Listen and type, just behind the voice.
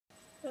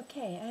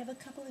Okay, I have a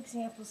couple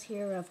examples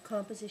here of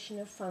composition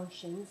of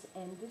functions,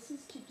 and this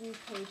is to do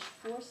page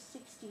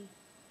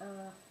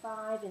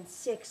 465 and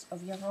 6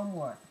 of your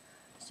homework.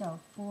 So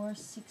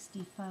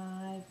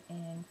 465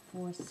 and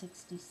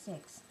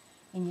 466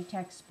 in your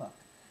textbook.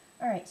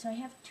 All right, so I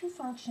have two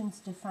functions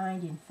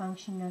defined in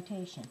function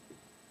notation.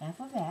 F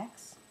of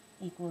x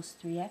equals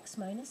 3x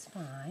minus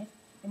 5,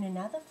 and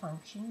another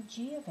function,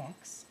 g of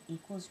x,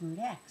 equals root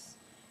x.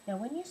 Now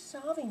when you're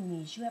solving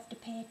these, you have to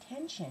pay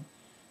attention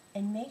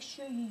and make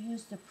sure you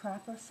use the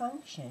proper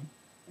function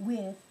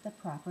with the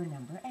proper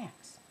number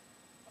x.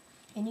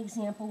 In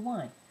example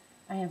 1,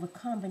 I have a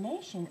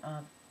combination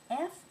of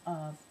f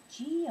of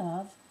g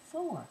of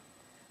 4.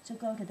 So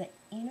go to the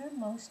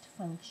innermost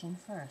function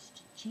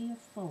first, g of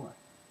 4.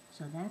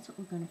 So that's what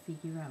we're going to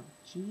figure out,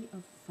 g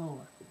of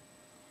 4.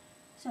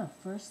 So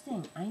first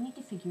thing, I need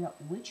to figure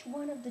out which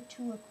one of the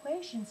two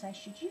equations I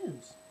should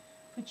use.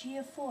 For g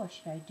of 4,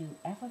 should I do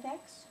f of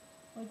x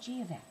or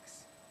g of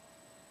x?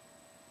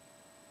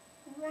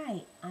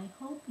 Right, I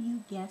hope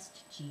you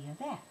guessed g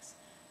of x.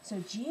 So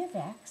g of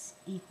x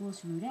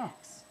equals root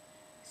x.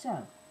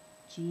 So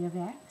g of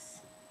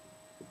x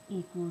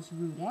equals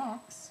root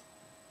x.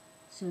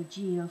 So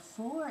g of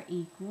 4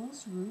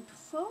 equals root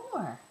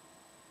 4.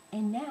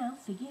 And now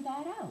figure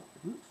that out.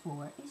 Root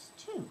 4 is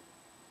 2.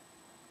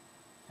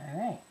 All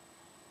right,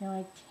 now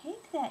I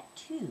take that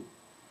 2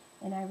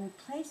 and I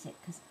replace it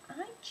because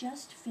I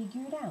just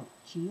figured out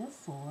g of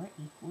 4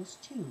 equals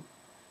 2.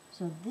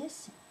 So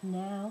this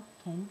now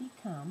can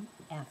become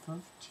f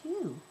of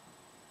 2.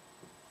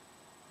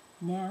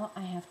 Now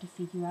I have to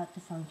figure out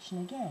the function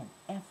again,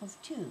 f of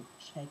 2.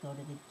 Should I go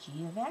to the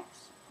g of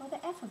x or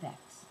the f of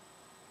x?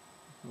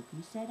 I hope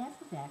you said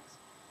f of x.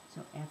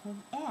 So f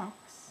of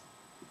x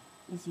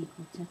is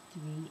equal to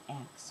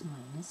 3x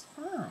minus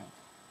 5.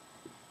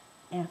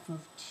 F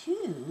of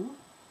 2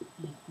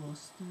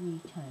 equals 3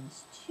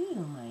 times 2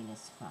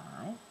 minus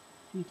 5.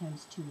 3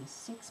 times 2 is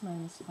 6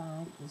 minus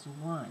 5 is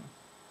 1.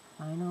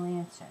 Final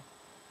answer.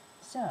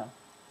 So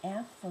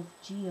f of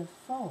g of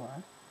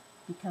 4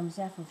 becomes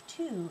f of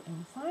 2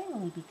 and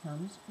finally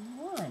becomes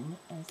 1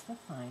 as the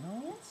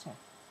final answer.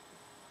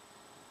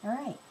 All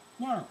right,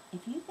 now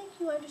if you think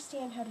you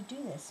understand how to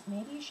do this,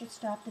 maybe you should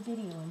stop the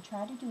video and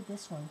try to do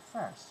this one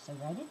first. So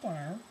write it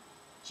down,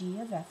 g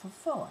of f of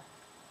 4.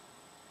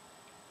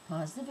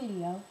 Pause the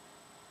video,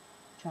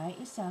 try it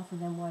yourself,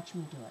 and then watch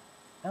me do it.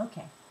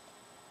 Okay,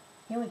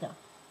 here we go.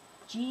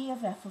 G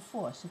of f of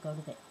 4, so go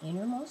to the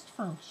innermost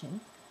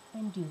function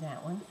and do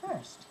that one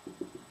first.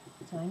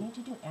 So I need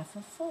to do f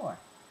of 4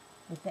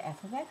 with the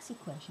f of x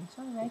equation.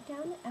 So I write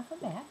down the f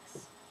of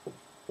x.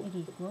 It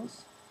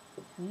equals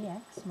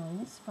 3x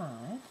minus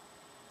 5.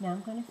 Now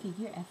I'm going to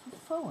figure f of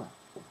 4.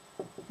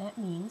 That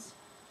means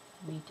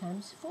 3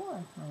 times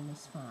 4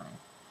 minus 5.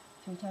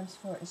 3 times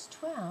 4 is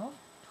 12.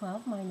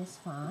 12 minus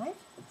 5,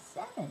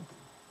 7.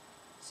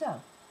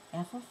 So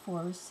f of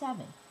 4 is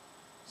 7.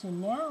 So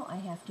now I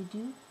have to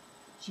do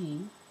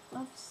g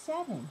of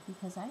 7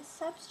 because I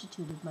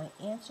substituted my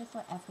answer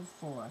for f of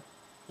 4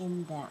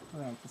 in that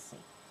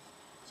parenthesis.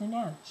 So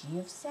now g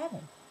of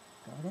 7,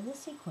 go to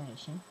this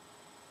equation,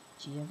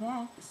 g of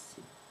x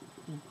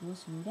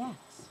equals root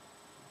x.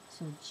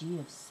 So g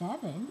of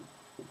 7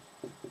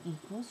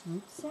 equals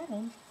root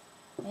 7,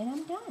 and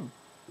I'm done.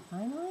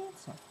 Final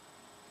answer.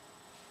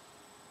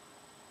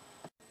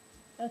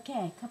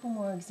 Okay, a couple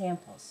more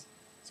examples.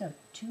 So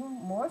 2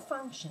 more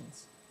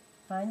functions.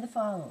 Find the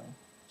following.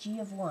 G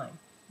of 1.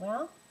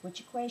 Well, which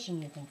equation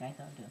do you think I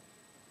go to?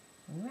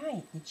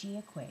 Right, the g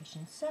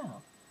equation.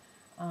 So,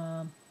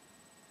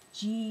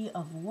 g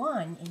of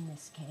 1 in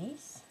this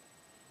case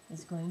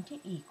is going to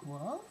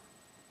equal,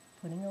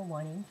 putting a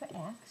 1 in for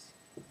x,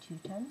 2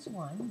 times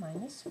 1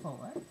 minus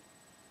 4,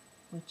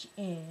 which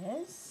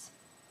is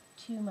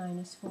 2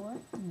 minus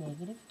 4,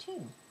 negative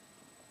 2.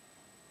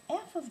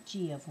 F of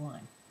g of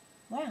 1.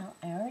 Well,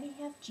 I already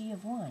have g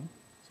of 1,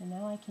 so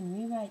now I can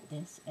rewrite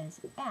this as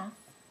f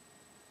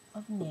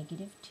of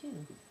negative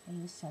 2. I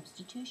use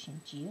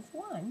substitution. G of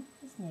 1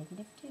 is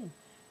negative 2.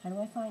 How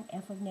do I find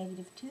f of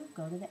negative 2?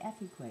 Go to the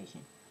f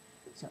equation.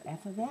 So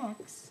f of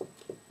x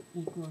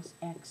equals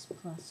x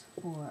plus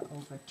 4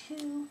 over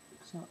 2.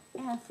 So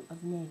f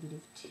of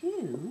negative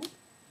 2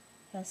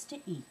 has to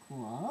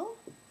equal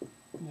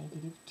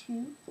negative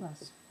 2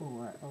 plus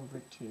 4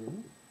 over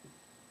 2.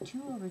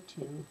 2 over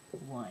 2,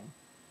 1.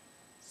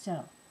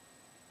 So,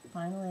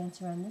 final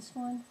answer on this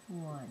one,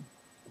 1.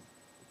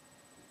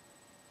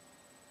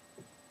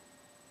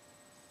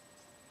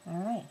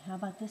 All right, how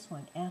about this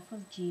one? F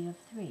of g of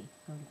 3.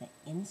 Go to the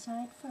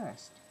inside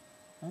first.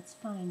 Let's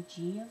find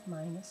g of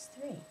minus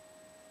 3.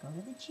 Go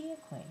to the g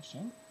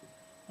equation,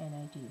 and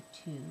I do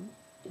 2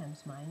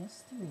 times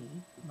minus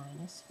 3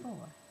 minus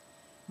 4.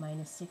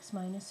 Minus 6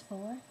 minus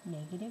 4,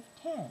 negative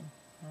 10.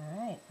 All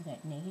right, we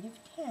got negative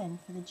 10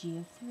 for the g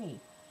of 3.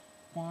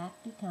 That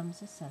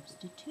becomes a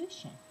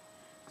substitution.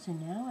 So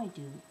now I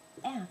do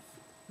f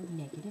of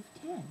negative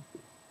 10.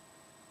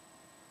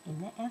 In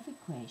the f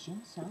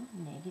equation, so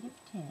negative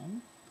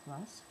 10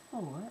 plus 4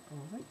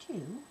 over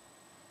 2.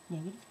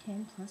 Negative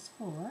 10 plus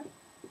 4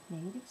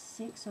 negative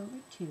 6 over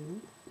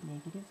 2,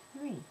 negative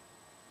 3.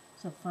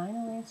 So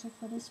final answer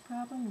for this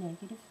problem,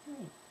 negative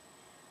 3.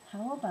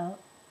 How about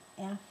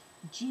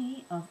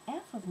g of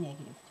f of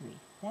negative 3?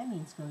 That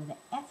means go to the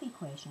f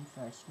equation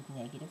first with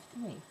negative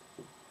 3.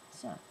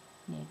 So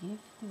negative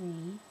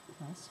 3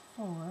 plus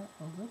 4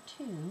 over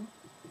 2,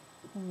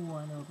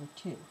 1 over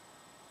 2.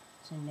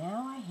 So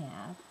now I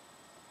have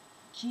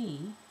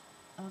g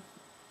of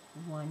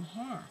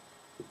 1/2.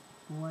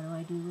 What do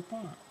I do with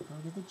that? Go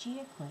to the g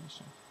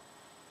equation.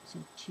 So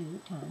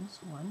 2 times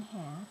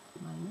 1/2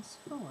 minus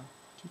 4.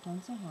 2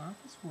 times 1/2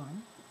 is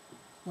 1.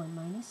 1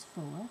 minus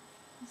 4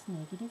 is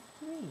negative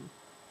 3.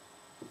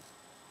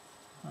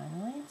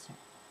 Final answer.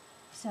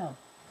 So,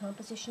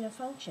 composition of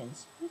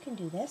functions. You can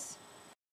do this.